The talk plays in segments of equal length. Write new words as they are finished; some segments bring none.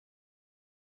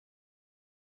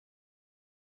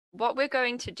What we're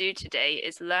going to do today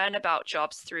is learn about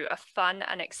jobs through a fun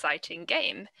and exciting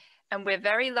game. And we're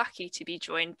very lucky to be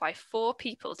joined by 4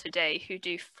 people today who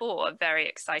do 4 very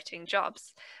exciting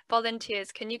jobs.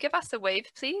 Volunteers, can you give us a wave,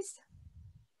 please?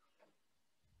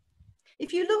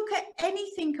 If you look at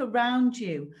anything around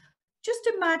you, just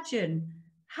imagine,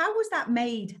 how was that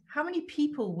made? How many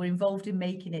people were involved in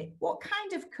making it? What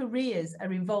kind of careers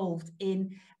are involved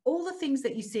in all the things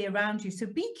that you see around you? So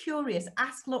be curious,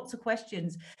 ask lots of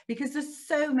questions, because there's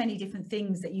so many different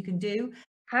things that you can do.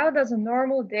 How does a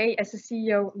normal day as a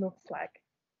CEO look like?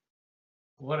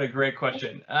 What a great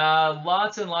question.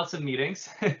 Lots and lots of meetings.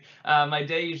 My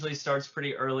day usually starts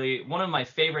pretty early. One of my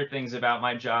favorite things about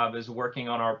my job is working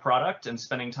on our product and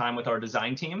spending time with our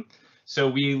design team. So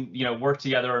we, work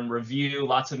together and review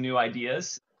lots of new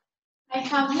ideas. I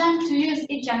have learned to use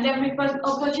each and every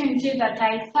opportunity that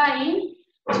I find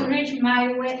to reach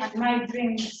my way and my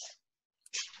dreams.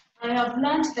 I have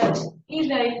learned that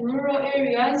either in rural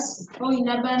areas or in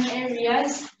urban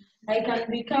areas, I can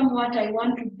become what I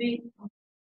want to be